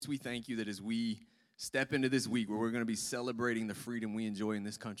We thank you that as we step into this week where we're going to be celebrating the freedom we enjoy in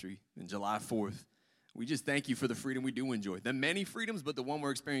this country on July 4th, we just thank you for the freedom we do enjoy. The many freedoms, but the one we're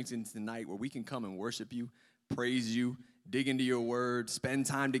experiencing tonight where we can come and worship you, praise you, dig into your word, spend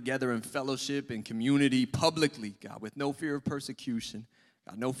time together in fellowship and community publicly, God, with no fear of persecution,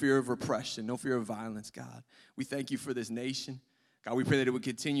 God, no fear of repression, no fear of violence, God. We thank you for this nation. God, we pray that it would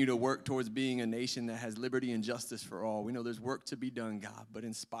continue to work towards being a nation that has liberty and justice for all. We know there's work to be done, God, but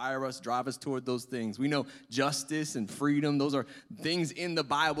inspire us, drive us toward those things. We know justice and freedom, those are things in the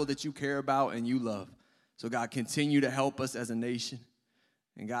Bible that you care about and you love. So, God, continue to help us as a nation.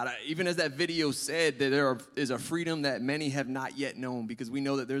 And, God, even as that video said, that there is a freedom that many have not yet known, because we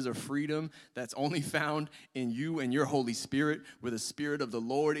know that there's a freedom that's only found in you and your Holy Spirit. Where the Spirit of the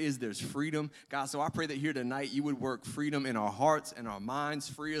Lord is, there's freedom. God, so I pray that here tonight you would work freedom in our hearts and our minds,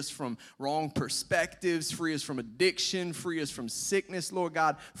 free us from wrong perspectives, free us from addiction, free us from sickness, Lord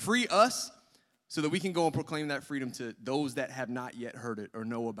God. Free us so that we can go and proclaim that freedom to those that have not yet heard it or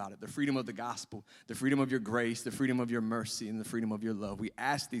know about it. The freedom of the gospel, the freedom of your grace, the freedom of your mercy, and the freedom of your love. We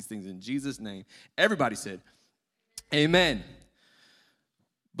ask these things in Jesus' name. Everybody said, amen.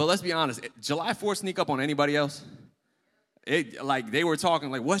 But let's be honest, July 4th sneak up on anybody else? They were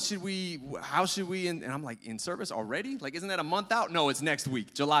talking, how should we, and I'm like, in service already? Like, isn't that a month out? No, it's next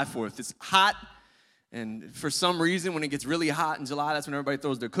week, July 4th. It's hot. And for some reason, when it gets really hot in July, that's when everybody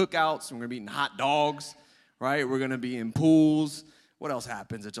throws their cookouts. We're going to be eating hot dogs, right? We're going to be in pools. What else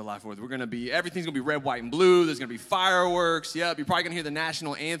happens at July 4th? Everything's going to be red, white, and blue. There's going to be fireworks. Yep, you're probably going to hear the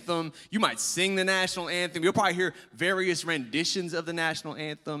national anthem. You might sing the national anthem. You'll probably hear various renditions of the national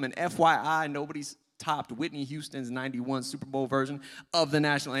anthem. And FYI, nobody's topped Whitney Houston's 91 Super Bowl version of the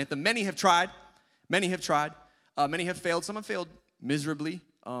national anthem. Many have tried. Many have failed. Some have failed miserably.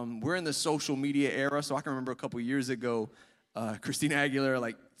 We're in the social media era, so I can remember a couple years ago, Christina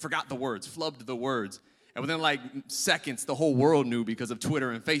Aguilera, forgot the words, flubbed the words. And within, seconds, the whole world knew because of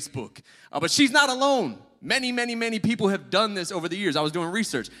Twitter and Facebook. But she's not alone. Many, many, many people have done this over the years. I was doing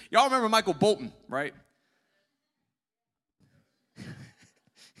research. Y'all remember Michael Bolton, right?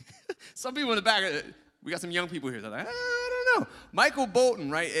 Some people in the back, we got some young people here. They're like, I don't know. Michael Bolton,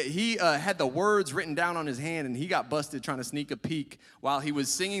 right? He had the words written down on his hand, and he got busted trying to sneak a peek while he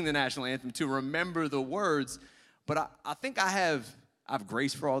was singing the national anthem to remember the words. But I think I have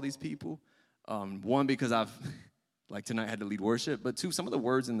grace for all these people. One, because I've, tonight, had to lead worship. But two, some of the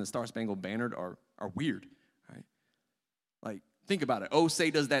words in the Star Spangled Banner are weird, right? Think about it. Oh, say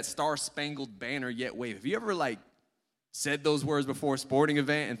does that Star Spangled Banner yet wave. Have you ever, said those words before a sporting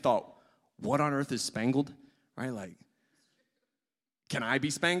event and thought, what on earth is spangled, right? Can I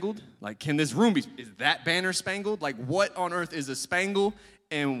be spangled? Can this room be, is that banner spangled? What on earth is a spangle,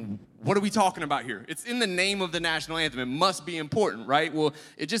 and what are we talking about here? It's in the name of the national anthem. It must be important, right? Well,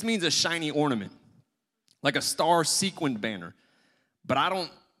 it just means a shiny ornament, like a star sequined banner. But I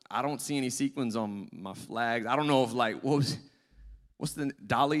don't see any sequins on my flags. I don't know if, what's the,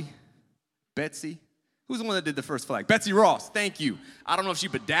 Dolly? Betsy? Who's the one that did the first flag? Betsy Ross, thank you. I don't know if she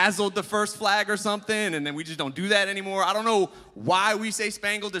bedazzled the first flag or something, and then we just don't do that anymore. I don't know why we say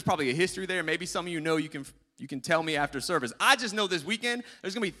spangled. There's probably a history there. Maybe some of you know, you can tell me after service. I just know this weekend,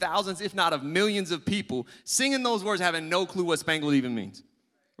 there's going to be thousands, if not of millions of people singing those words, having no clue what spangled even means,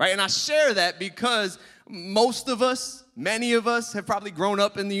 right? And I share that because most of us, many of us have probably grown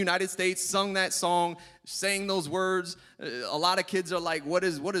up in the United States, sung that song, sang those words. A lot of kids are like, what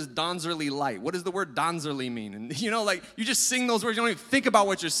is Donzerly light? What does the word Donzerly mean? And, you just sing those words. You don't even think about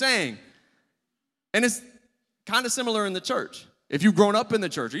what you're saying. And it's kind of similar in the church. If you've grown up in the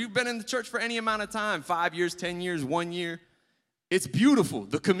church or you've been in the church for any amount of time, 5 years, 10 years, 1 year, it's beautiful,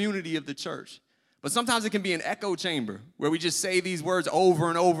 the community of the church. But sometimes it can be an echo chamber where we just say these words over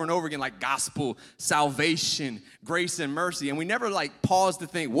and over and over again, like gospel, salvation, grace, and mercy. And we never pause to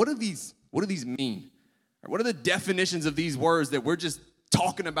think, what do these mean? Or what are the definitions of these words that we're just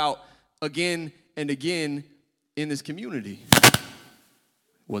talking about again and again in this community? It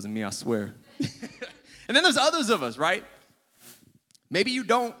wasn't me, I swear. And then there's others of us, right? Maybe you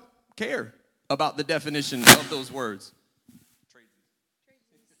don't care about the definition of those words.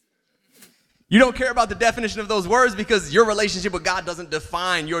 You don't care about the definition of those words because your relationship with God doesn't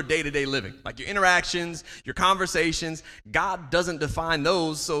define your day-to-day living. Your interactions, your conversations, God doesn't define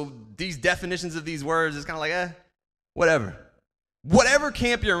those. So these definitions of these words is kind of whatever. Whatever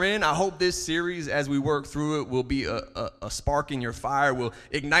camp you're in, I hope this series, as we work through it, will be a spark in your fire, will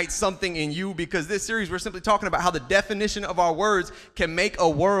ignite something in you, because this series, we're simply talking about how the definition of our words can make a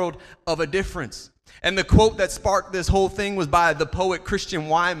world of a difference. And the quote that sparked this whole thing was by the poet Christian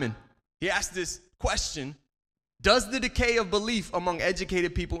Wyman. He asked this question: Does the decay of belief among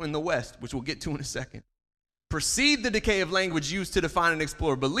educated people in the West, which we'll get to in a second, precede the decay of language used to define and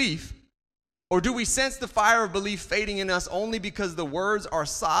explore belief? Or do we sense the fire of belief fading in us only because the words are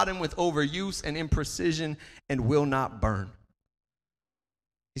sodden with overuse and imprecision and will not burn?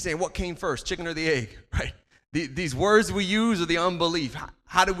 He's saying, what came first, chicken or the egg, right? These words we use or the unbelief?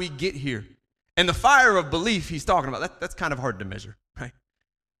 How do we get here? And the fire of belief he's talking about, that's kind of hard to measure, right?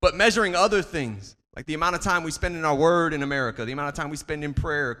 But measuring other things, like the amount of time we spend in our word in America, the amount of time we spend in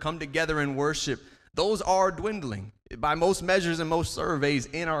prayer, come together in worship, those are dwindling by most measures and most surveys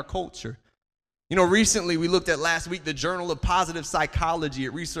in our culture. You know, recently we looked at last week the Journal of Positive Psychology.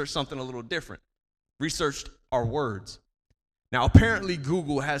 It researched something a little different. Researched our words. Now, apparently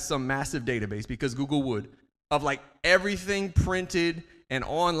Google has some massive database, because Google would, of like everything printed and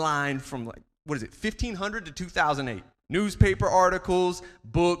online from like, 1500 to 2008. Newspaper articles,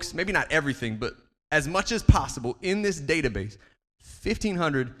 books, maybe not everything, but as much as possible in this database,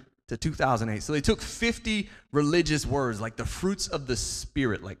 1500 to 2008. So they took 50 religious words like the fruits of the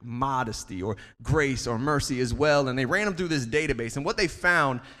Spirit, like modesty or grace or mercy as well, and they ran them through this database. And what they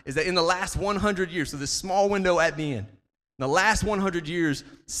found is that in the last 100 years, so this small window at the end, in the last 100 years,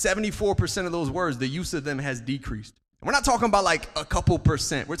 74% of those words, the use of them has decreased. And we're not talking about like a couple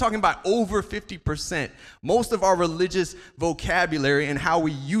percent. We're talking about over 50%. Most of our religious vocabulary and how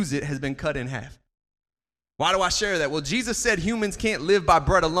we use it has been cut in half. Why do I share that? Well, Jesus said humans can't live by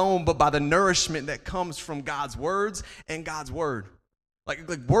bread alone, but by the nourishment that comes from God's words and God's word. Like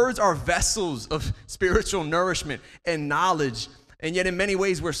words are vessels of spiritual nourishment and knowledge, and yet in many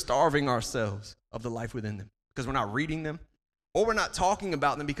ways we're starving ourselves of the life within them because we're not reading them, or we're not talking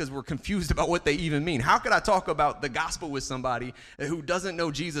about them because we're confused about what they even mean. How could I talk about the gospel with somebody who doesn't know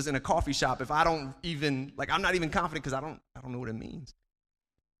Jesus in a coffee shop if I don't even, I'm not even confident because I don't know what it means.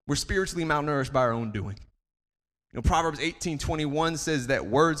 We're spiritually malnourished by our own doing. You know, Proverbs 18:21 says that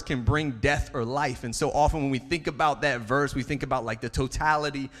words can bring death or life. And so often when we think about that verse, we think about like the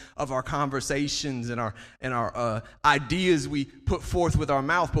totality of our conversations and our ideas we put forth with our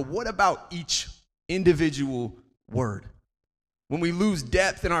mouth. But what about each individual word? When we lose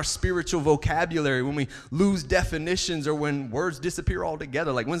depth in our spiritual vocabulary, when we lose definitions, or when words disappear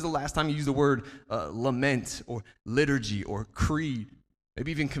altogether, like when's the last time you used the word lament or liturgy or creed,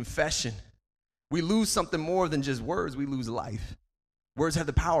 maybe even confession? We lose something more than just words. We lose life. Words have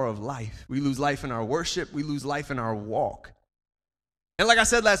the power of life. We lose life in our worship. We lose life in our walk. And like I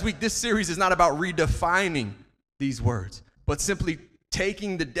said last week, this series is not about redefining these words, but simply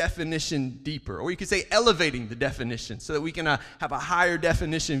taking the definition deeper, or you could say elevating the definition so that we can have a higher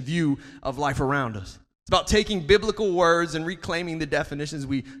definition view of life around us. It's about taking biblical words and reclaiming the definitions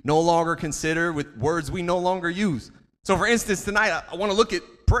we no longer consider with words we no longer use. So for instance, tonight I want to look at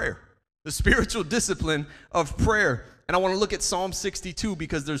prayer, the spiritual discipline of prayer. And I want to look at Psalm 62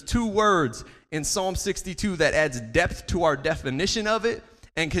 because there's two words in Psalm 62 that adds depth to our definition of it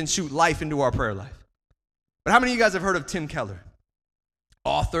and can shoot life into our prayer life. But how many of you guys have heard of Tim Keller?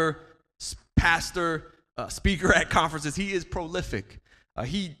 Author, pastor, speaker at conferences. He is prolific.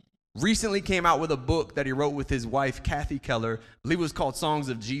 He recently came out with a book that he wrote with his wife, Kathy Keller. I believe it was called Songs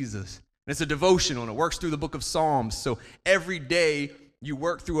of Jesus. And it's a devotional, and it works through the book of Psalms. So every day, you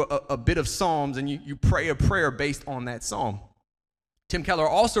work through a bit of Psalms, and you pray a prayer based on that psalm. Tim Keller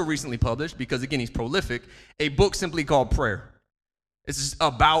also recently published, because again, he's prolific, a book simply called Prayer. It's just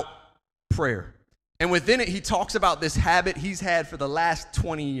about prayer. And within it, he talks about this habit he's had for the last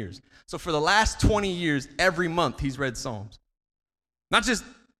 20 years. So for the last 20 years, every month, he's read Psalms. Not just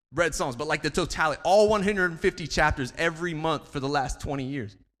read Psalms, but like the totality, all 150 chapters every month for the last 20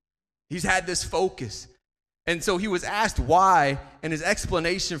 years. He's had this focus. And so he was asked why, and his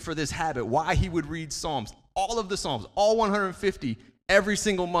explanation for this habit, why he would read Psalms, all of the Psalms, all 150, every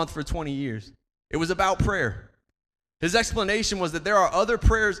single month for 20 years. It was about prayer. His explanation was that there are other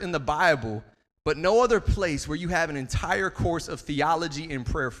prayers in the Bible, but no other place where you have an entire course of theology in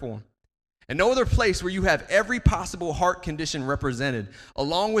prayer form. And no other place where you have every possible heart condition represented,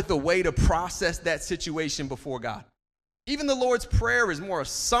 along with the way to process that situation before God. Even the Lord's Prayer is more a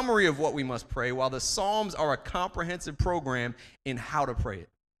summary of what we must pray, while the Psalms are a comprehensive program in how to pray it.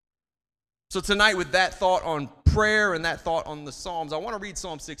 So tonight, with that thought on prayer and that thought on the Psalms, I want to read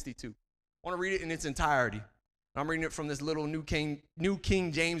Psalm 62. I want to read it in its entirety. I'm reading it from this little New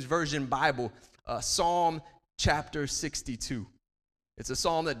King James Version Bible, Psalm chapter 62. It's a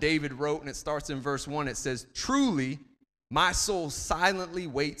psalm that David wrote, and it starts in verse 1. It says, "Truly, my soul silently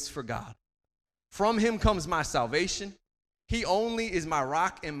waits for God. From him comes my salvation. He only is my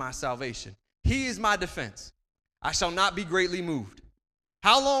rock and my salvation. He is my defense. I shall not be greatly moved.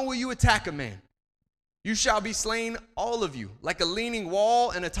 How long will you attack a man? You shall be slain, all of you, like a leaning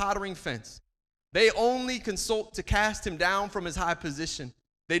wall and a tottering fence. They only consult to cast him down from his high position.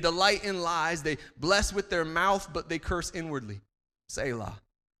 They delight in lies. They bless with their mouth, but they curse inwardly. Selah.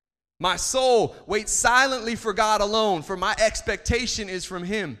 My soul waits silently for God alone, for my expectation is from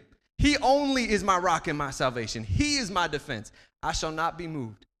him. He only is my rock and my salvation. He is my defense. I shall not be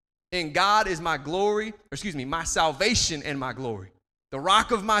moved. In God is my my salvation and my glory. The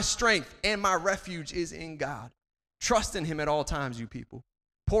rock of my strength and my refuge is in God. Trust in him at all times, you people.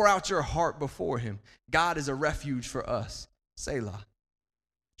 Pour out your heart before him. God is a refuge for us. Selah.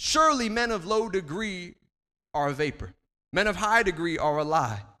 Surely men of low degree are a vapor. Men of high degree are a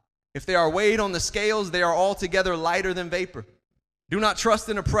lie. If they are weighed on the scales, they are altogether lighter than vapor. Do not trust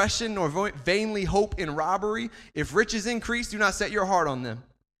in oppression, nor vainly hope in robbery. If riches increase, do not set your heart on them.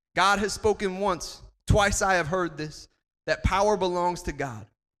 God has spoken once, twice I have heard this, that power belongs to God.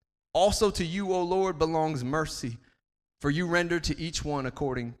 Also to you, O Lord, belongs mercy, for you render to each one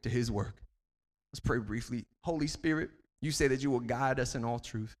according to his work. Let's pray briefly. Holy Spirit, you say that you will guide us in all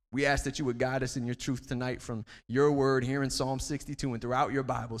truth. We ask that you would guide us in your truth tonight from your word here in Psalm 62 and throughout your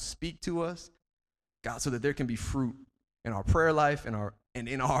Bible. Speak to us, God, so that there can be fruit in our prayer life and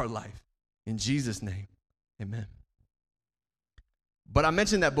in our life. In Jesus' name, amen. But I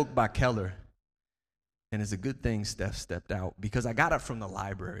mentioned that book by Keller, and it's a good thing Steph stepped out because I got it from the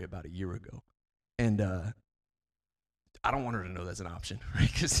library about a year ago. And I don't want her to know that's an option,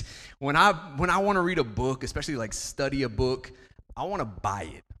 right? Because when I want to read a book, especially like study a book, I want to buy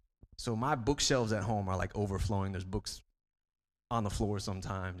it. So my bookshelves at home are like overflowing. There's books on the floor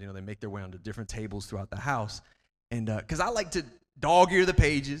sometimes. You know, they make their way onto different tables throughout the house. And because I like to dog-ear the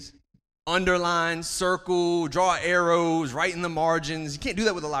pages, underline, circle, draw arrows, write in the margins. You can't do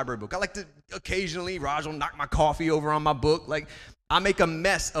that with a library book. I like to occasionally, Raj will knock my coffee over on my book. Like, I make a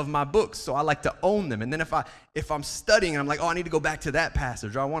mess of my books, so I like to own them. And then if I'm studying, I'm like, oh, I need to go back to that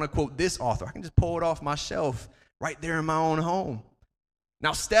passage, or I want to quote this author, I can just pull it off my shelf right there in my own home.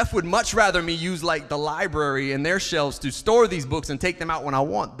 Now, Steph would much rather me use like the library and their shelves to store these books and take them out when I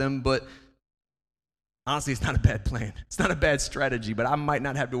want them, but honestly, it's not a bad plan. It's not a bad strategy, but I might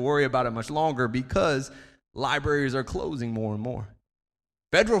not have to worry about it much longer because libraries are closing more and more.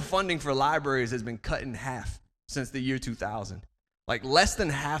 Federal funding for libraries has been cut in half since the year 2000. Like less than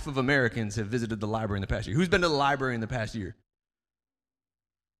half of Americans have visited the library in the past year. Who's been to the library in the past year?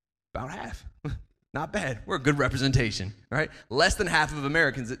 About half. Not bad. We're a good representation, right? Less than half of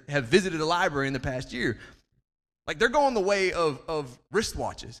Americans have visited a library in the past year. Like they're going the way of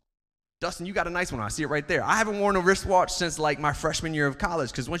wristwatches. Dustin, you got a nice one. I see it right there. I haven't worn a wristwatch since like my freshman year of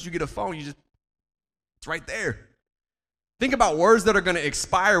college because once you get a phone, it's right there. Think about words that are going to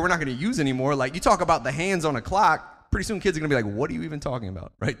expire we're not going to use anymore. Like you talk about the hands on a clock, pretty soon kids are going to be like, what are you even talking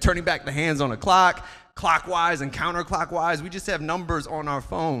about, right? Turning back the hands on a clock, clockwise and counterclockwise. We just have numbers on our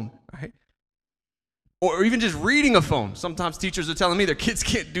phone, right? Or even just reading a phone. Sometimes teachers are telling me their kids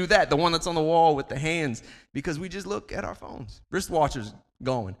can't do that, the one that's on the wall with the hands, because we just look at our phones. Wristwatches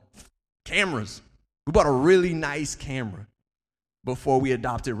going. Cameras. We bought a really nice camera before we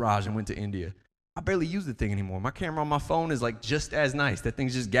adopted Raj and went to India. I barely use the thing anymore. My camera on my phone is like just as nice. That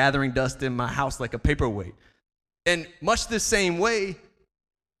thing's just gathering dust in my house like a paperweight. And much the same way,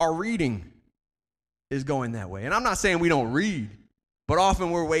 our reading is going that way. And I'm not saying we don't read, but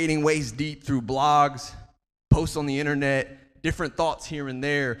often we're wading waist deep through blogs, posts on the internet, different thoughts here and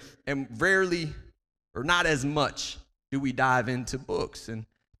there, and rarely, or not as much, do we dive into books. And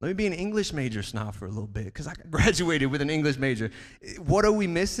let me be an English major snob for a little bit, because I graduated with an English major. What are we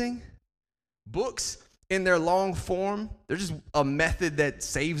missing? Books in their long form, they're just a method that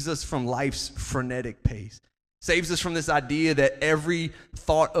saves us from life's frenetic pace. Saves us from this idea that every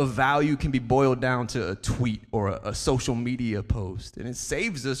thought of value can be boiled down to a tweet or a social media post. And it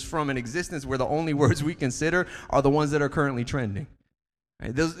saves us from an existence where the only words we consider are the ones that are currently trending.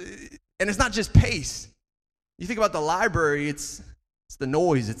 Right? And it's not just pace. You think about the library, it's the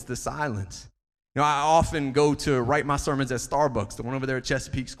noise, it's the silence. You know, I often go to write my sermons at Starbucks, the one over there at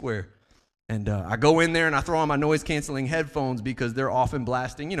Chesapeake Square. And I go in there and I throw on my noise-canceling headphones because they're often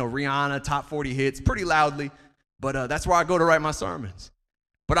blasting, Rihanna, top 40 hits pretty loudly. But that's where I go to write my sermons.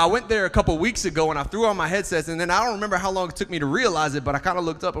 But I went there a couple weeks ago and I threw on my headsets, and then I don't remember how long it took me to realize it, but I kind of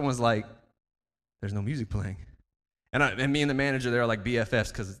looked up and was like, there's no music playing. And me and the manager there are like BFFs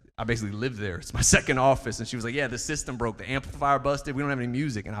because I basically live there. It's my second office. And she was like, yeah, the system broke. The amplifier busted. We don't have any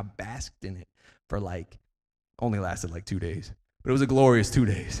music. And I basked in it for only lasted 2 days. But it was a glorious 2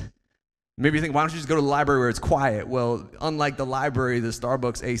 days. Maybe you think, why don't you just go to the library where it's quiet? Well, unlike the library, the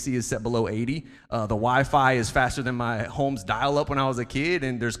Starbucks AC is set below 80. The Wi-Fi is faster than my home's dial-up when I was a kid,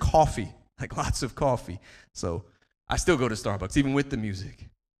 and there's coffee. like lots of coffee. So I still go to Starbucks, even with the music.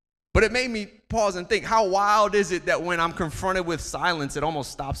 But it made me pause and think, how wild is it that when I'm confronted with silence, it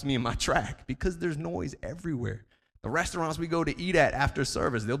almost stops me in my track because there's noise everywhere. The restaurants we go to eat at after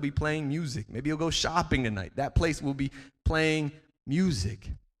service, they'll be playing music. Maybe you'll go shopping tonight. That place will be playing music.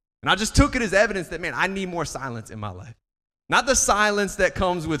 And I just took it as evidence that, man, I need more silence in my life. Not the silence that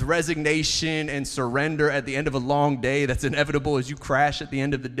comes with resignation and surrender at the end of a long day that's inevitable as you crash at the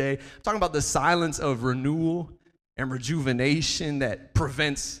end of the day. I'm talking about the silence of renewal and rejuvenation that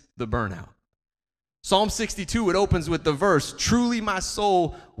prevents the burnout. Psalm 62, it opens with the verse, "Truly my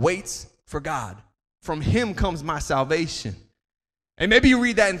soul waits for God. From him comes my salvation." And maybe you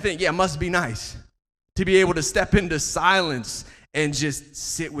read that and think, yeah, it must be nice to be able to step into silence and just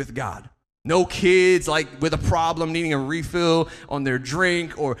sit with God. No kids like with a problem needing a refill on their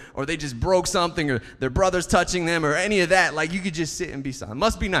drink, or they just broke something, or their brother's touching them, or any of that. Like, you could just sit and be silent.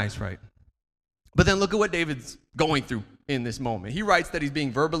 Must be nice, right? But then look at what David's going through in this moment. He writes that he's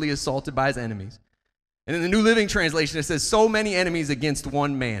being verbally assaulted by his enemies. And in the New Living Translation, it says, "So many enemies against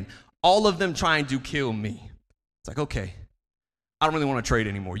one man, all of them trying to kill me." It's like, okay, I don't really want to trade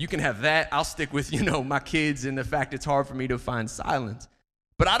anymore. You can have that. I'll stick with, my kids and the fact it's hard for me to find silence.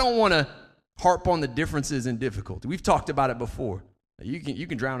 But I don't want to harp on the differences in difficulty. We've talked about it before. You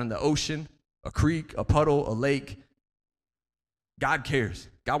can drown in the ocean, a creek, a puddle, a lake. God cares.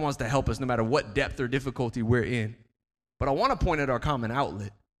 God wants to help us no matter what depth or difficulty we're in. But I want to point at our common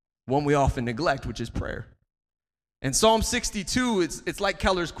outlet, one we often neglect, which is prayer. In Psalm 62, it's like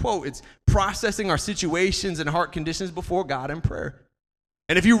Keller's quote, it's processing our situations and heart conditions before God in prayer.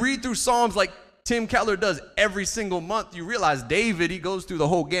 And if you read through Psalms like Tim Keller does every single month, you realize David, he goes through the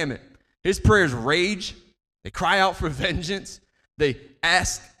whole gamut. His prayers rage. They cry out for vengeance. They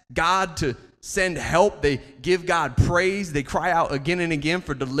ask God to send help. They give God praise. They cry out again and again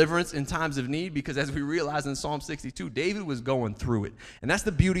for deliverance in times of need, because as we realize in Psalm 62, David was going through it. And that's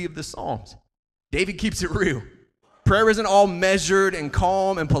the beauty of the Psalms. David keeps it real. Prayer isn't all measured and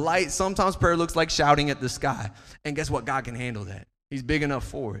calm and polite. Sometimes prayer looks like shouting at the sky. And guess what? God can handle that. He's big enough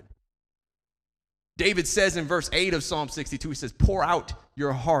for it. David says in verse 8 of Psalm 62, he says, "Pour out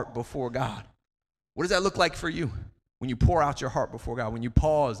your heart before God." What does that look like for you when you pour out your heart before God, when you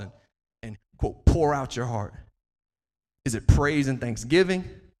pause and quote, pour out your heart? Is it praise and thanksgiving?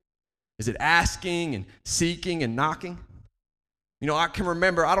 Is it asking and seeking and knocking? I can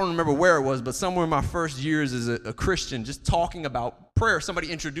remember, I don't remember where it was, but somewhere in my first years as a Christian, just talking about prayer,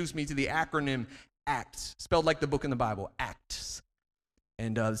 somebody introduced me to the acronym ACTS, spelled like the book in the Bible, ACTS.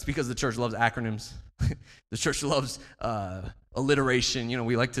 And it's because the church loves acronyms. The church loves alliteration.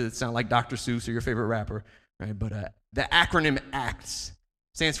 We like to sound like Dr. Seuss or your favorite rapper, right? But the acronym ACTS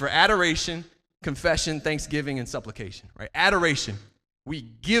stands for adoration, confession, thanksgiving, and supplication, right? Adoration, we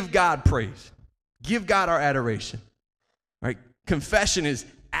give God praise, give God our adoration, right? Confession is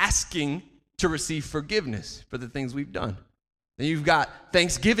asking to receive forgiveness for the things we've done. Then you've got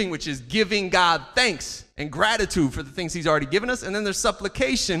thanksgiving, which is giving God thanks and gratitude for the things he's already given us. And then there's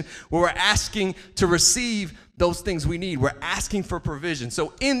supplication, where we're asking to receive those things we need. We're asking for provision.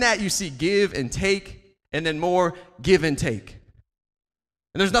 So in that you see give and take, and then more give and take.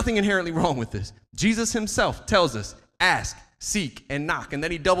 And there's nothing inherently wrong with this. Jesus himself tells us, ask, seek, and knock. And then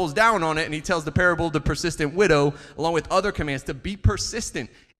he doubles down on it, and he tells the parable of the persistent widow, along with other commands, to be persistent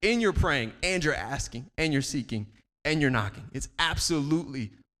in your praying and your asking and your seeking and your knocking. It's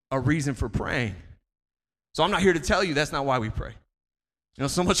absolutely a reason for praying. So I'm not here to tell you that's not why we pray.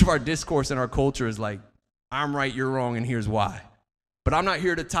 So much of our discourse in our culture is like, I'm right, you're wrong, and here's why. But I'm not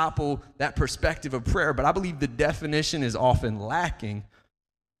here to topple that perspective of prayer, but I believe the definition is often lacking,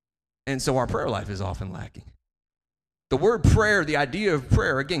 and so our prayer life is often lacking. The word prayer, the idea of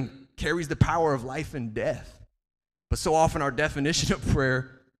prayer, again, carries the power of life and death. But so often our definition of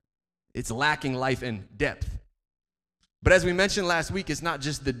prayer, it's lacking life and depth. But as we mentioned last week, it's not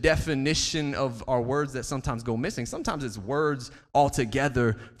just the definition of our words that sometimes go missing. Sometimes it's words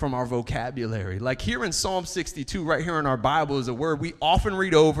altogether from our vocabulary. Like here in Psalm 62, right here in our Bible, is a word we often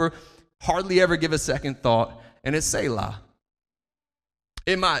read over, hardly ever give a second thought, and it's Selah.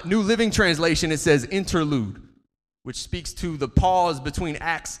 In my New Living Translation, it says interlude, which speaks to the pause between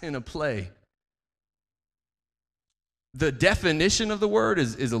acts in a play. The definition of the word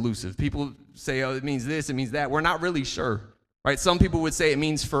is elusive. People say, oh, it means this, it means that. We're not really sure, right? Some people would say it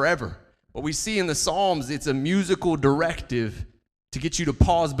means forever. What we see in the Psalms, it's a musical directive to get you to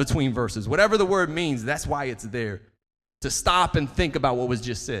pause between verses. Whatever the word means, that's why it's there. To stop and think about what was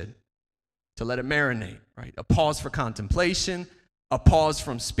just said. To let it marinate, right? A pause for contemplation, a pause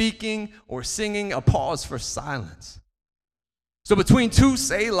from speaking or singing, a pause for silence. So between two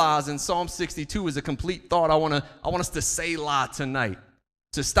Selahs in Psalm 62 is a complete thought I want us to Selah tonight,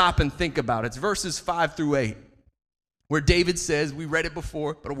 to stop and think about. It's verses 5 through 8, where David says, we read it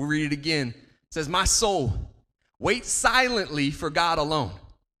before, but we'll read it again. It says, my soul, wait silently for God alone,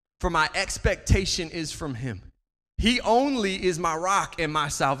 for my expectation is from him. He only is my rock and my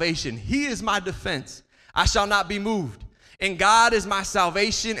salvation. He is my defense. I shall not be moved. And God is my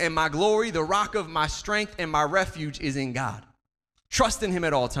salvation and my glory, the rock of my strength, and my refuge is in God. Trust in him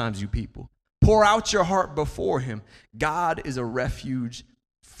at all times, you people. Pour out your heart before him. God is a refuge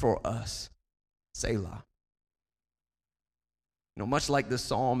for us. Selah. Much like the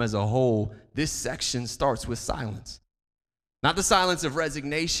psalm as a whole, this section starts with silence. Not the silence of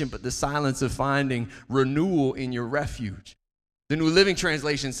resignation, but the silence of finding renewal in your refuge. The New Living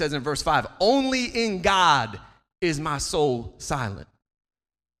Translation says in verse 5, only in God is my soul silent.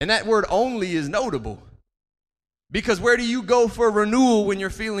 And that word only is notable. Because where do you go for renewal when you're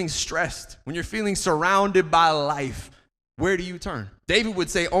feeling stressed, when you're feeling surrounded by life? Where do you turn? David would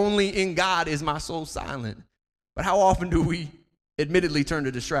say, only in God is my soul silent. But how often do we admittedly turn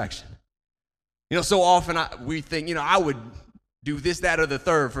to distraction? So often we think, I would do this, that, or the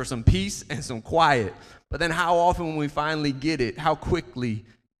third for some peace and some quiet. But then how often when we finally get it, how quickly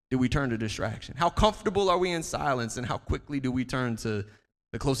do we turn to distraction? How comfortable are we in silence, and how quickly do we turn to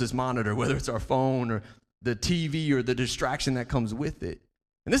the closest monitor, whether it's our phone or the TV or the distraction that comes with it?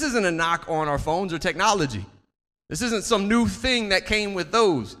 And this isn't a knock on our phones or technology. This isn't some new thing that came with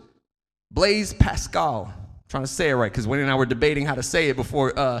those. Blaise Pascal, I'm trying to say it right because Wayne and I were debating how to say it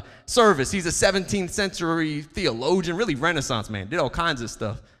before service. He's a 17th century theologian, really Renaissance man, did all kinds of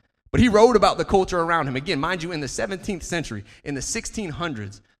stuff. But he wrote about the culture around him. Again, mind you, in the 17th century, in the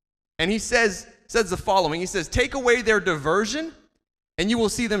 1600s. And he says the following. He says, take away their diversion and you will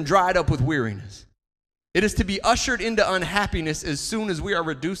see them dried up with weariness. It is to be ushered into unhappiness as soon as we are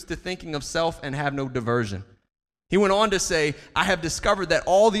reduced to thinking of self and have no diversion. He went on to say, I have discovered that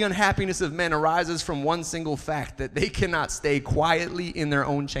all the unhappiness of men arises from one single fact, that they cannot stay quietly in their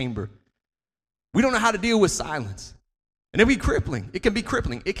own chamber. We don't know how to deal with silence. And it'll be crippling. It can be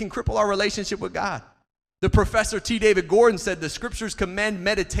crippling. It can cripple our relationship with God. The professor T. David Gordon said the scriptures commend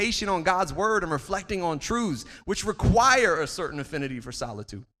meditation on God's word and reflecting on truths which require a certain affinity for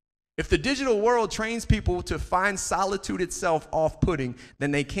solitude. If the digital world trains people to find solitude itself off-putting,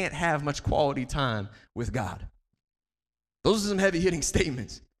 then they can't have much quality time with God. Those are some heavy-hitting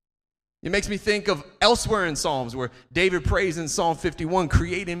statements. It makes me think of elsewhere in Psalms where David prays in Psalm 51,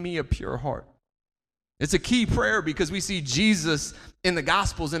 create in me a pure heart. It's a key prayer because we see Jesus in the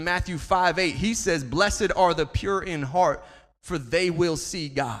Gospels in Matthew 5:8. He says, blessed are the pure in heart, for they will see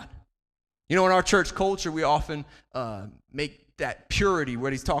God. In our church culture, we often make that purity,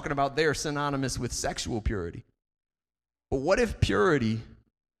 what he's talking about there, synonymous with sexual purity. But what if purity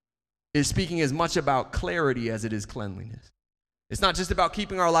is speaking as much about clarity as it is cleanliness? It's not just about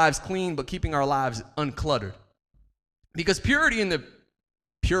keeping our lives clean, but keeping our lives uncluttered. Because purity in the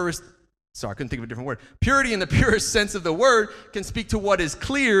purest, I couldn't think of a different word. Purity in the purest sense of the word can speak to what is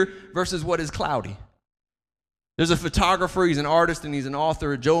clear versus what is cloudy. There's a photographer, he's an artist, and he's an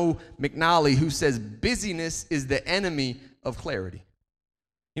author, Joe McNally, who says busyness is the enemy of clarity.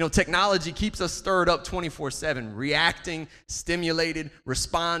 Technology keeps us stirred up 24/7, reacting, stimulated,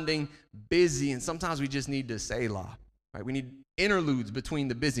 responding, busy, and sometimes we just need to Selah, right? We need interludes between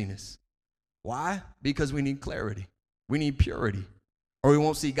the busyness. Why? Because we need clarity. We need purity. Or we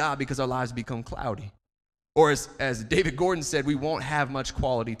won't see God because our lives become cloudy. Or as David Gordon said, we won't have much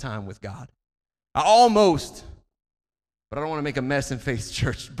quality time with God. I almost, but I don't want to make a mess in Faith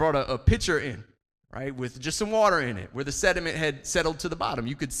Church, brought a pitcher in, right, with just some water in it, where the sediment had settled to the bottom.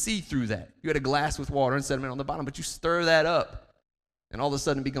 You could see through that. You had a glass with water and sediment on the bottom, but you stir that up, and all of a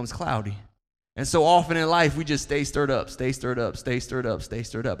sudden it becomes cloudy. And so often in life, we just stay stirred up, stay stirred up, stay stirred up, stay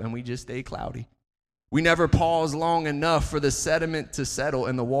stirred up, and we just stay cloudy. We never pause long enough for the sediment to settle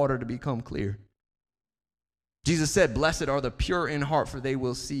and the water to become clear. Jesus said, blessed are the pure in heart, for they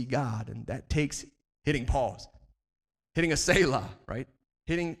will see God. And that takes hitting pause, hitting a Selah, right?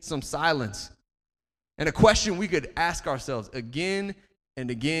 Hitting some silence. And a question we could ask ourselves again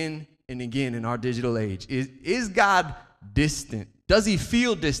and again and again in our digital age is God distant? Does he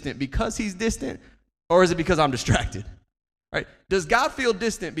feel distant because he's distant, or is it because I'm distracted? Right? Does God feel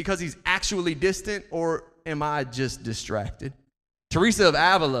distant because he's actually distant, or am I just distracted? Teresa of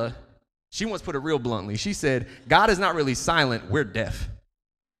Avila, she once put it real bluntly. She said, God is not really silent, we're deaf.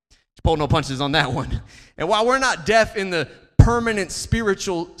 She pulled no punches on that one. And while we're not deaf in the permanent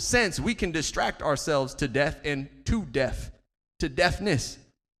spiritual sense, we can distract ourselves to death and to deafness.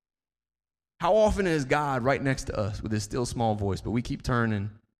 How often is God right next to us with his still small voice, but we keep turning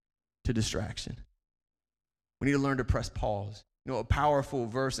to distraction? We need to learn to press pause. You know, a powerful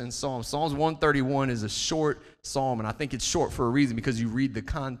verse in Psalms. Psalms 131 is a short psalm, and I think it's short for a reason because you read the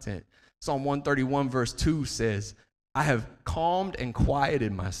content. Psalm 131 verse 2 says, I have calmed and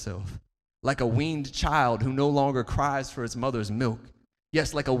quieted myself like a weaned child who no longer cries for its mother's milk.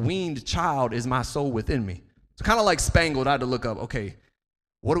 Yes, like a weaned child is my soul within me. So kind of like Spangled, I had to look up, okay,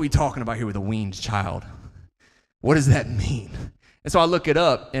 what are we talking about here with a weaned child? What does that mean? And so I look it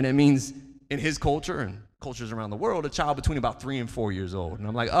up, and it means in his culture and cultures around the world, a child between about 3 and 4 years old. And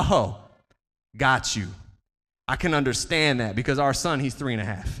I'm like, oh, got you. I can understand that because our son, he's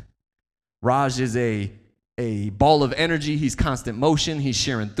 3.5. Raj is a ball of energy. He's constant motion. He's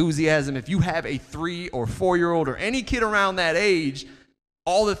sheer enthusiasm. If you have a 3 or 4-year-old or any kid around that age,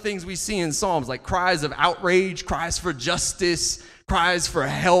 all the things we see in Psalms, like cries of outrage, cries for justice, cries for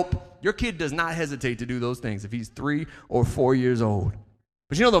help, your kid does not hesitate to do those things if he's 3 or 4 years old.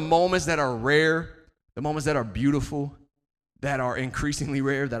 But you know the moments that are rare, the moments that are beautiful, that are increasingly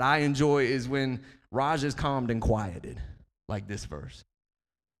rare, that I enjoy is when Raj is calmed and quieted, like this verse,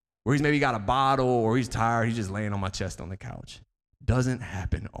 where he's maybe got a bottle or he's tired, he's just laying on my chest on the couch. Doesn't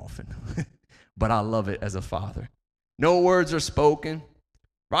happen often, but I love it as a father. No words are spoken.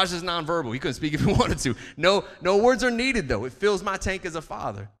 Raj is nonverbal. He couldn't speak if he wanted to. No words are needed, though. It fills my tank as a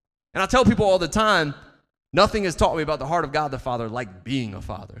father. And I tell people all the time, nothing has taught me about the heart of God the Father like being a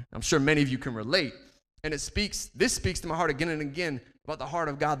father. I'm sure many of you can relate. And this speaks to my heart again and again about the heart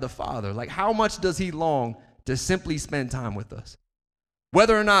of God the Father. Like, how much does he long to simply spend time with us?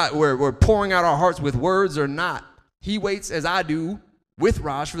 Whether or not we're pouring out our hearts with words or not, he waits, as I do, with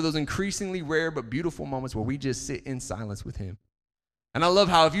Raj for those increasingly rare but beautiful moments where we just sit in silence with him. And I love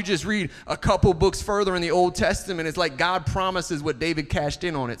how if you just read a couple books further in the Old Testament, it's like God promises what David cashed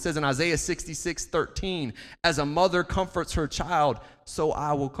in on. It says in Isaiah 66:13, as a mother comforts her child, so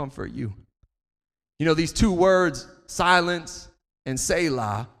I will comfort you. You know, these two words, silence and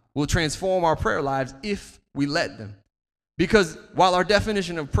Selah, will transform our prayer lives if we let them. Because while our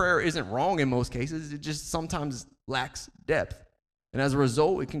definition of prayer isn't wrong in most cases, it just sometimes lacks depth. And as a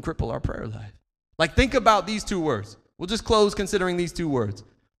result, it can cripple our prayer life. Like, think about these two words. We'll just close considering these two words: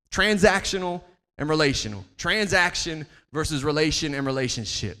 transactional and relational. Transaction versus relation and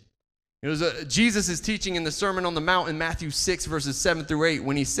relationship. It was Jesus is teaching in the Sermon on the Mount in Matthew 6, verses 7 through 8,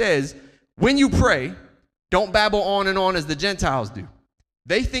 when he says, when you pray, don't babble on and on as the Gentiles do.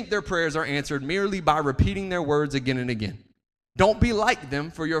 They think their prayers are answered merely by repeating their words again and again. Don't be like them,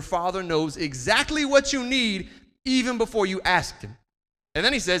 for your Father knows exactly what you need even before you ask him. And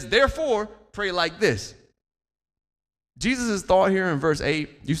then he says, therefore, pray like this. Jesus' thought here in verse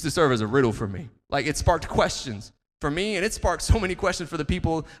 8 used to serve as a riddle for me. Like, it sparked questions for me, and it sparked so many questions for the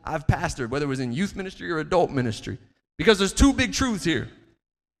people I've pastored, whether it was in youth ministry or adult ministry. Because there's two big truths here.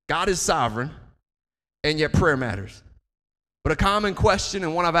 God is sovereign, and yet prayer matters. But a common question,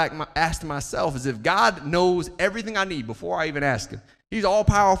 and one I've asked myself, is if God knows everything I need before I even ask him, he's all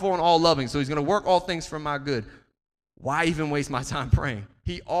powerful and all loving, so he's going to work all things for my good, why even waste my time praying?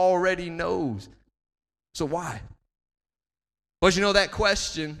 He already knows. So why? But you know that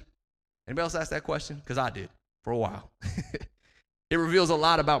question, anybody else ask that question? Because I did for a while. It reveals a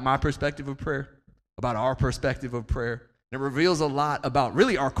lot about my perspective of prayer, about our perspective of prayer. And it reveals a lot about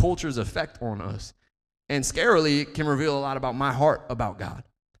really our culture's effect on us. And scarily, it can reveal a lot about my heart about God.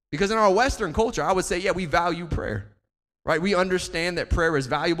 Because in our Western culture, I would say, yeah, we value prayer, right? We understand that prayer is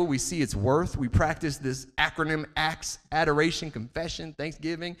valuable. We see its worth. We practice this acronym: ACTS, adoration, confession,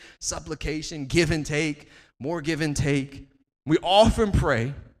 thanksgiving, supplication, give and take, more give and take. We often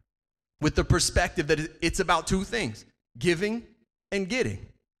pray with the perspective that it's about two things: giving and getting,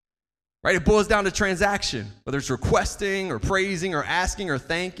 right? It boils down to transaction, whether it's requesting or praising or asking or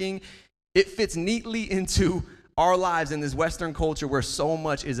thanking. It fits neatly into our lives in this Western culture where so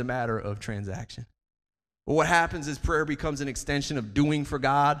much is a matter of transaction. But what happens is prayer becomes an extension of doing for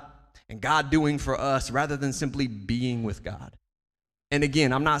God and God doing for us rather than simply being with God. And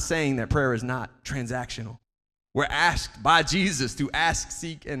again, I'm not saying that prayer is not transactional. We're asked by Jesus to ask,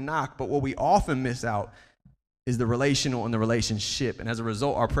 seek, and knock, but what we often miss out is the relational and the relationship. And as a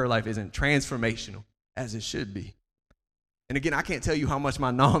result, our prayer life isn't transformational as it should be. And again, I can't tell you how much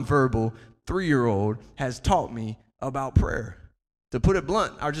my nonverbal 3-year-old has taught me about prayer. To put it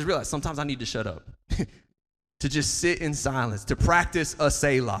blunt, I just realized sometimes I need to shut up, to just sit in silence, to practice a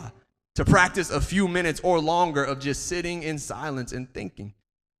Selah, to practice a few minutes or longer of just sitting in silence and thinking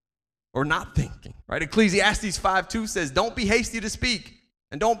or not thinking, right? Ecclesiastes 5:2 says, don't be hasty to speak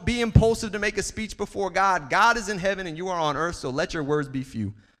and don't be impulsive to make a speech before God. God is in heaven and you are on earth, so let your words be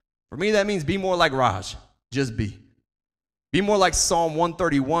few. For me, that means be more like Raj. Just be. Be more like Psalm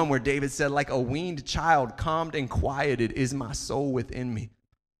 131, where David said, like a weaned child, calmed and quieted is my soul within me.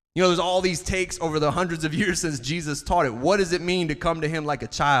 You know, there's all these takes over the hundreds of years since Jesus taught it. What does it mean to come to him like a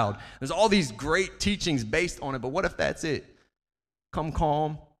child? There's all these great teachings based on it, but what if that's it? Come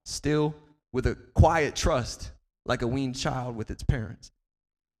calm, still, with a quiet trust, like a weaned child with its parents.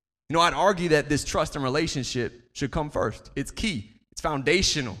 You know, I'd argue that this trust and relationship should come first. It's key. It's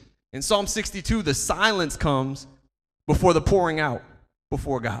foundational. In Psalm 62, the silence comes before the pouring out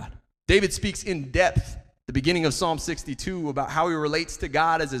before God. David speaks in depth the beginning of Psalm 62 about how he relates to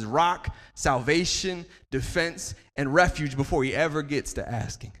God as his rock, salvation, defense, and refuge before he ever gets to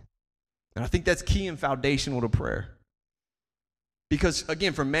asking. And I think that's key and foundational to prayer. Because,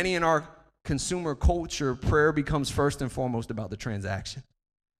 again, for many in our consumer culture, prayer becomes first and foremost about the transaction.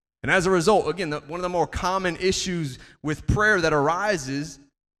 And as a result, again, one of the more common issues with prayer that arises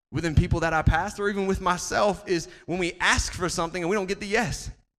within people that I pastor, or even with myself, is when we ask for something and we don't get the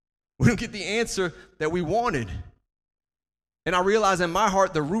yes. We don't get the answer that we wanted. And I realize in my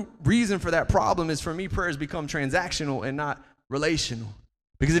heart the root reason for that problem is, for me, prayer has become transactional and not relational.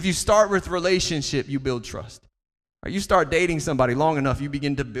 Because if you start with relationship, you build trust. Or you start dating somebody long enough, you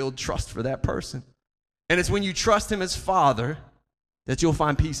begin to build trust for that person. And it's when you trust him as Father that you'll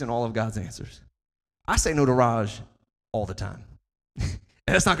find peace in all of God's answers. I say no to Raj all the time.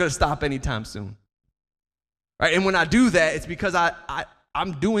 And that's not going to stop anytime soon. Right? And when I do that, it's because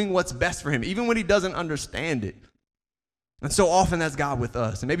I'm doing what's best for him, even when he doesn't understand it. And so often that's God with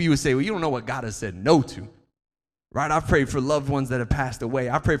us. And maybe you would say, well, you don't know what God has said no to. Right? I've prayed for loved ones that have passed away.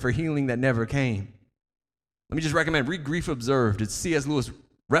 I prayed for healing that never came. Let me just recommend, read Grief Observed. It's C.S. Lewis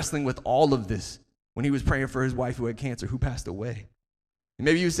wrestling with all of this when he was praying for his wife who had cancer, who passed away. And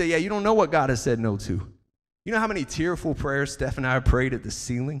maybe you would say, yeah, you don't know what God has said no to. You know how many tearful prayers Steph and I have prayed at the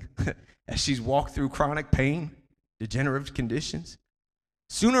ceiling as she's walked through chronic pain, degenerative conditions?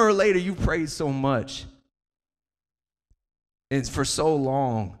 Sooner or later, you prayed so much and for so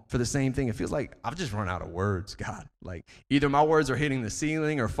long for the same thing. It feels like I've just run out of words, God. Like either my words are hitting the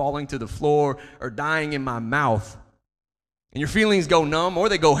ceiling or falling to the floor or dying in my mouth. And your feelings go numb or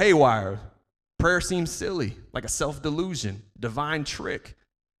they go haywire. Prayer seems silly, like a self-delusion, divine trick.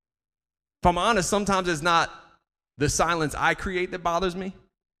 If I'm honest, sometimes it's not the silence I create that bothers me.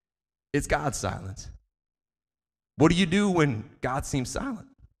 It's God's silence. What do you do when God seems silent?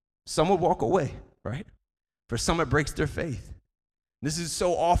 Some would walk away, right? For some, it breaks their faith. This is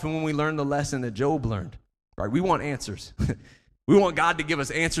so often when we learn the lesson that Job learned, right? We want answers. We want God to give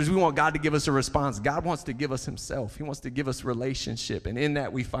us answers. We want God to give us a response. God wants to give us himself. He wants to give us relationship, and in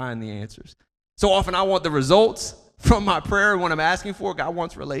that we find the answers. So often I want the results from my prayer when I'm asking for it. God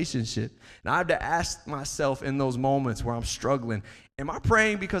wants relationship. And I have to ask myself in those moments where I'm struggling, am I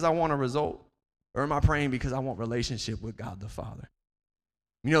praying because I want a result? Or am I praying because I want relationship with God the Father?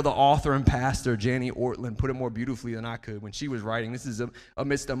 You know, the author and pastor, Janie Ortlund, put it more beautifully than I could when she was writing. This is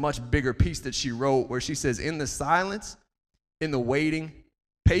amidst a much bigger piece that she wrote where she says, in the silence, in the waiting,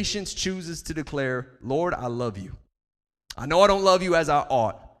 patience chooses to declare, Lord, I love you. I know I don't love you as I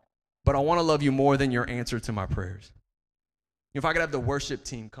ought, but I want to love you more than your answer to my prayers. If I could have the worship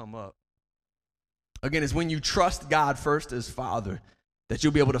team come up. Again, it's when you trust God first as Father that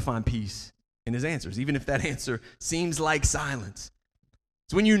you'll be able to find peace in his answers, even if that answer seems like silence.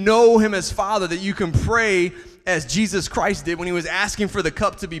 It's when you know him as Father that you can pray as Jesus Christ did when he was asking for the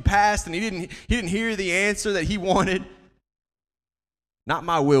cup to be passed and he didn't hear the answer that he wanted. Not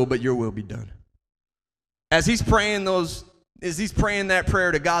my will, but your will be done. As he's praying that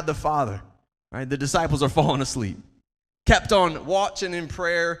prayer to God the Father, right? The disciples are falling asleep. Kept on watching in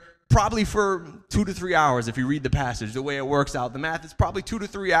prayer, probably for 2 to 3 hours if you read the passage, the way it works out. The math is probably 2 to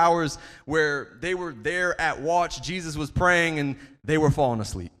 3 hours where they were there at watch. Jesus was praying and they were falling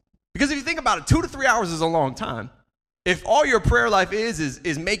asleep. Because if you think about it, 2 to 3 hours is a long time. If all your prayer life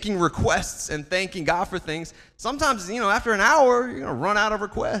is making requests and thanking God for things, sometimes, after an hour, you're going to run out of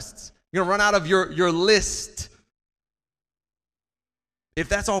requests. You're going to run out of your list. If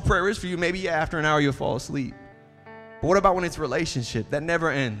that's all prayer is for you, maybe after an hour you'll fall asleep. But what about when it's relationship? That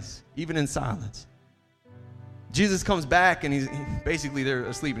never ends, even in silence. Jesus comes back and basically they're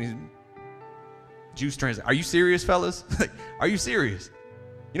asleep and he's Juice translate. Are you serious, fellas? Are you serious?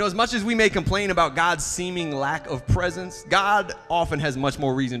 As much as we may complain about God's seeming lack of presence, God often has much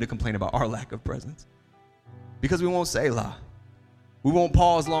more reason to complain about our lack of presence. Because we won't Selah. We won't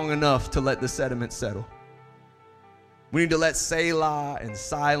pause long enough to let the sediment settle. We need to let Selah and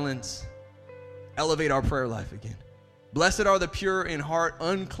silence elevate our prayer life again. Blessed are the pure in heart,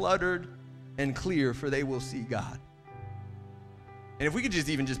 uncluttered and clear, for they will see God. And if we could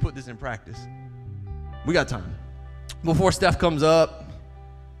just put this in practice, we got time. Before Steph comes up,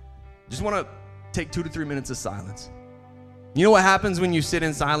 just want to take 2 to 3 minutes of silence. You know what happens when you sit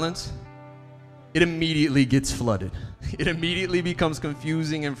in silence? It immediately gets flooded. It immediately becomes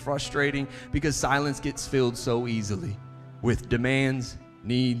confusing and frustrating because silence gets filled so easily with demands,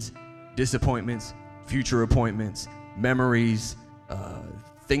 needs, disappointments, future appointments, memories,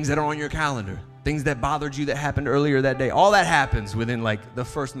 things that are on your calendar, things that bothered you that happened earlier that day. All that happens within like the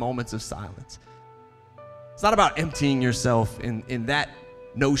first moments of silence. It's not about emptying yourself in that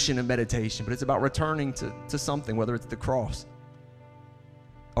notion of meditation, but it's about returning to something, whether it's the cross,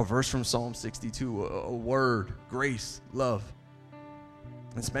 a verse from Psalm 62, a word, grace, love,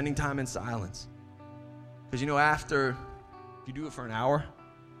 and spending time in silence. Because after you do it for an hour,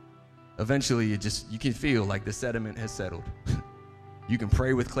 eventually you can feel like the sediment has settled. You can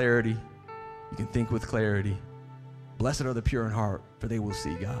pray with clarity. You can think with clarity. Blessed are the pure in heart, for they will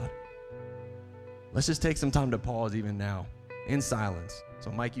see God. Let's just take some time to pause even now in silence.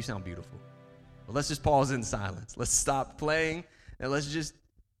 So Mike, you sound beautiful. But let's just pause in silence. Let's stop playing and let's just,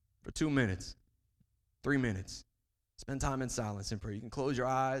 for 2 minutes, 3 minutes, spend time in silence and pray. You can close your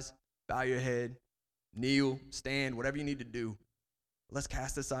eyes, bow your head, kneel, stand, whatever you need to do. Let's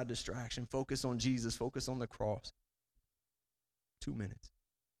cast aside distraction. Focus on Jesus. Focus on the cross. 2 minutes.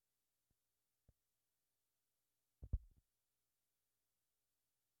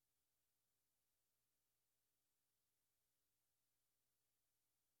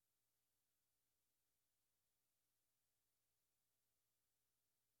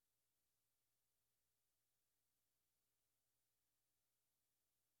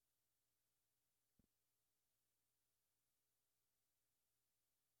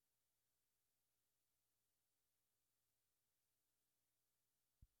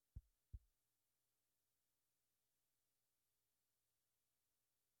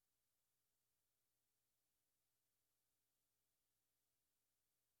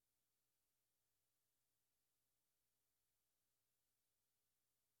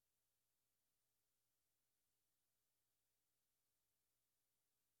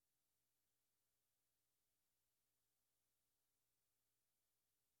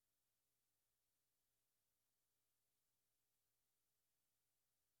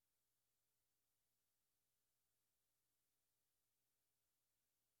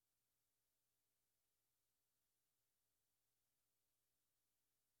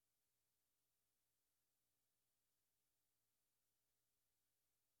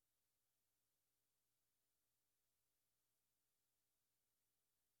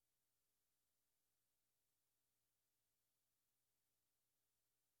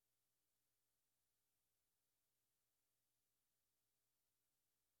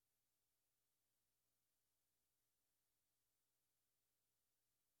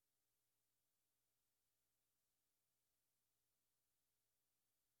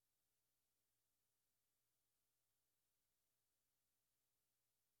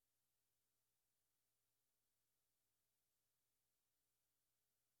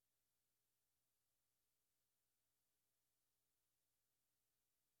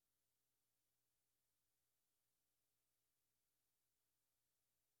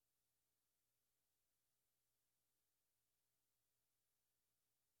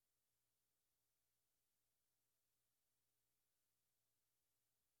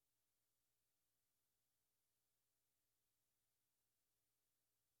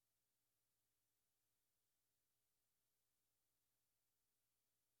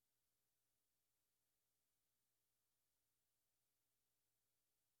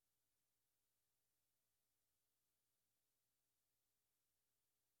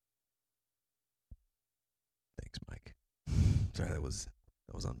 Thanks, Mike. Sorry, that was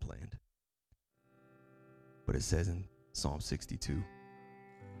unplanned. But it says in Psalm 62,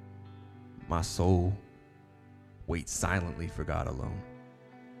 my soul waits silently for God alone,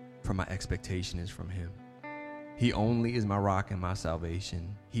 for my expectation is from him. He only is my rock and my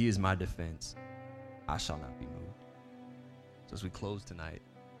salvation. He is my defense. I shall not be moved. So as we close tonight,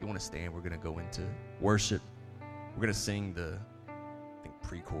 if you want to stand, we're going to go into worship. We're going to sing the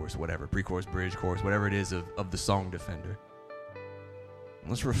pre-chorus, pre-chorus, bridge, chorus, whatever it is of the song Defender. And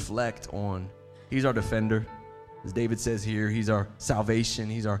let's reflect on, he's our defender. As David says here, he's our salvation,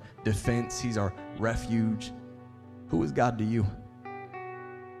 he's our defense, he's our refuge. Who is God to you?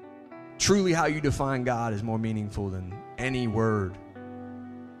 Truly, how you define God is more meaningful than any word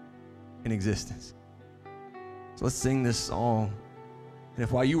in existence. So let's sing this song. And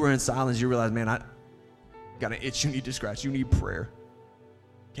if while you were in silence, you realize, man, I got an itch you need to scratch, you need prayer.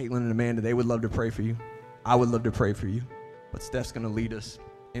 Caitlin and Amanda, they would love to pray for you. I would love to pray for you. But Steph's going to lead us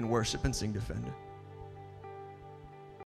in worship and sing Defender.